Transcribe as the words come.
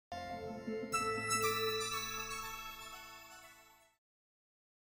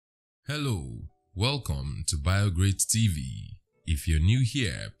Hello, welcome to Biography TV. If you're new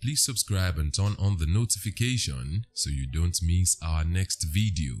here, please subscribe and turn on the notification so you don't miss our next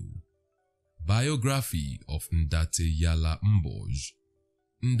video. Biography of Ndaté Yalla Mbodj.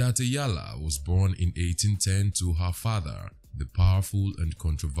 Ndaté Yalla was born in 1810 to her father, the powerful and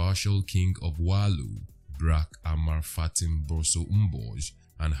controversial king of Waalo, Brak Amar Fatim Borso Mbodj,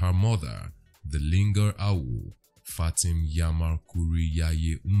 and her mother, the Linger-Awo, Fatim Yamar Khuri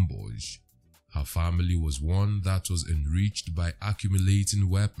Yaye Mbodj. Her family was one that was enriched by accumulating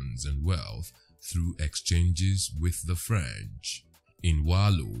weapons and wealth through exchanges with the French. In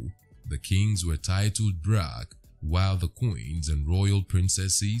Waalo, the kings were titled Brak, while the queens and royal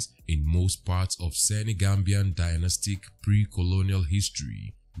princesses in most parts of Senegambian dynastic pre-colonial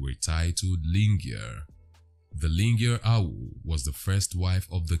history were titled Lingeer. The Linger-Awo was the first wife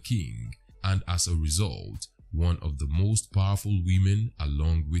of the king, and as a result, one of the most powerful women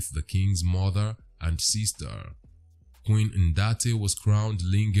along with the king's mother and sister. Queen Ndate was crowned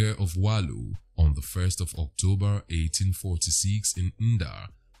Lingeer of Waalo on the 1st of October 1846 in Ndar,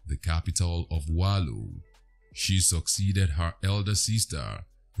 the capital of Waalo. She succeeded her elder sister,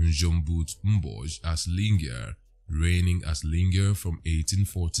 Ndjeumbeut Mbodj, as Lingeer, reigning as Lingeer from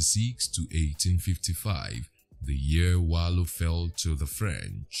 1846 to 1855, the year Waalo fell to the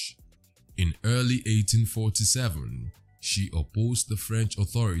French. In early 1847, she opposed the French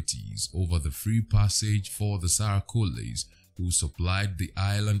authorities over the free passage for the Sarakoles, who supplied the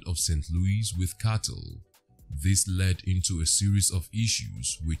island of St. Louis with cattle. This led into a series of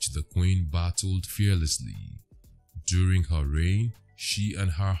issues which the queen battled fearlessly. During her reign, she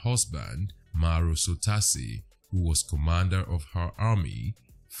and her husband, Borso, who was commander of her army,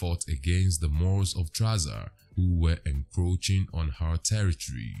 fought against the Moors of Trarza, who were encroaching on her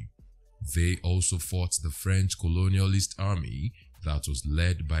territory. They also fought the French colonialist army that was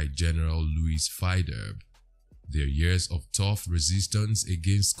led by General Louis Faidherbe. Their years of tough resistance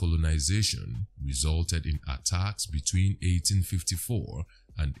against colonization resulted in attacks between 1854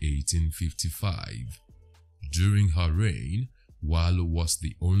 and 1855. During her reign, Waalo was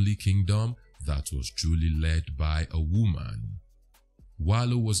the only kingdom that was truly led by a woman.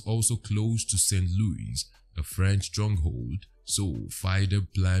 Waalo was also close to St. Louis, a French stronghold, so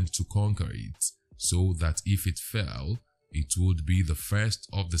Faidherbe planned to conquer it, so that if it fell, it would be the first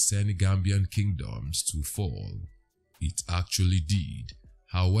of the Senegambian kingdoms to fall. It actually did.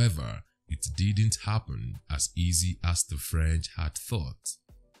 However, it didn't happen as easy as the French had thought.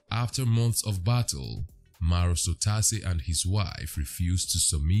 After months of battle, Borso and his wife refused to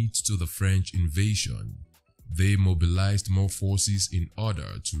submit to the French invasion. They mobilized more forces in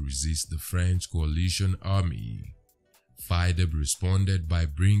order to resist the French coalition army. Faidherbe responded by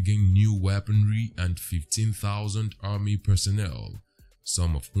bringing new weaponry and 15,000 army personnel,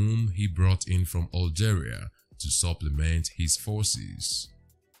 some of whom he brought in from Algeria to supplement his forces.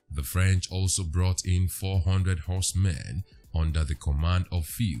 The French also brought in 400 horsemen under the command of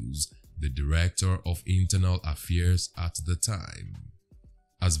Fils, the director of internal affairs at the time.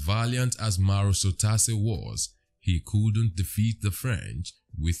 As valiant as Borso was, he couldn't defeat the French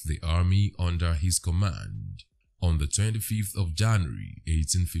with the army under his command. On the 25th of January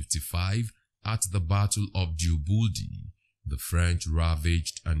 1855, at the Battle of Ndjeumbeut Mbodj, the French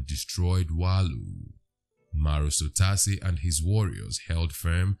ravaged and destroyed Waalo. Borso and his warriors held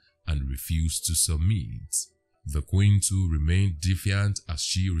firm and refused to submit. The queen too remained defiant as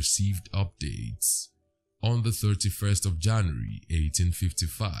she received updates. On the 31st of January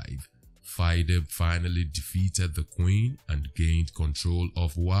 1855, Faidherbe finally defeated the queen and gained control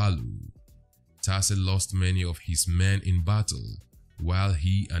of Waalo. Ndate lost many of his men in battle, while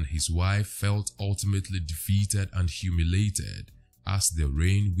he and his wife felt ultimately defeated and humiliated as their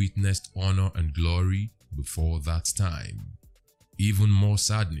reign witnessed honor and glory before that time. Even more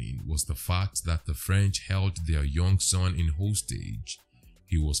saddening was the fact that the French held their young son in hostage.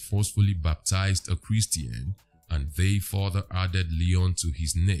 He was forcefully baptized a Christian, and they further added Leon to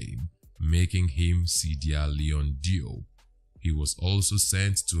his name, making him Sidia Leon Diop. He was also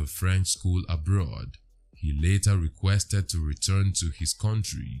sent to a French school abroad. He later requested to return to his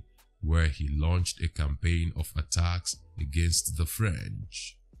country, where he launched a campaign of attacks against the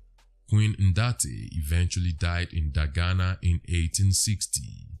French. Queen Ndate eventually died in Dagana in 1860.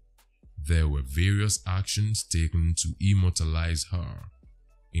 There were various actions taken to immortalize her.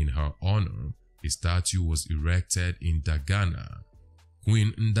 In her honor, a statue was erected in Dagana.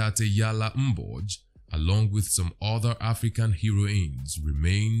 Queen Ndaté Yalla Mbodj, along with some other African heroines,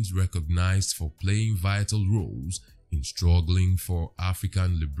 remains recognized for playing vital roles in struggling for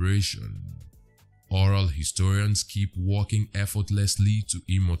African liberation. Oral historians keep working effortlessly to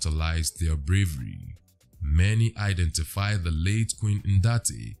immortalize their bravery. Many identify the late Queen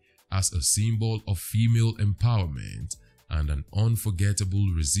Ndate as a symbol of female empowerment and an unforgettable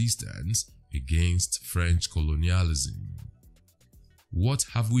resistance against French colonialism. What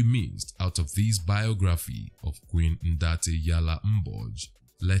have we missed out of this biography of Queen Ndaté Yalla Mbodj?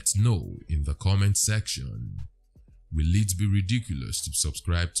 Let's know in the comment section. Will it be ridiculous to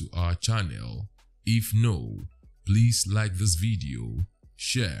subscribe to our channel? If no, please like this video,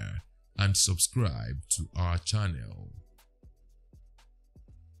 share, and subscribe to our channel.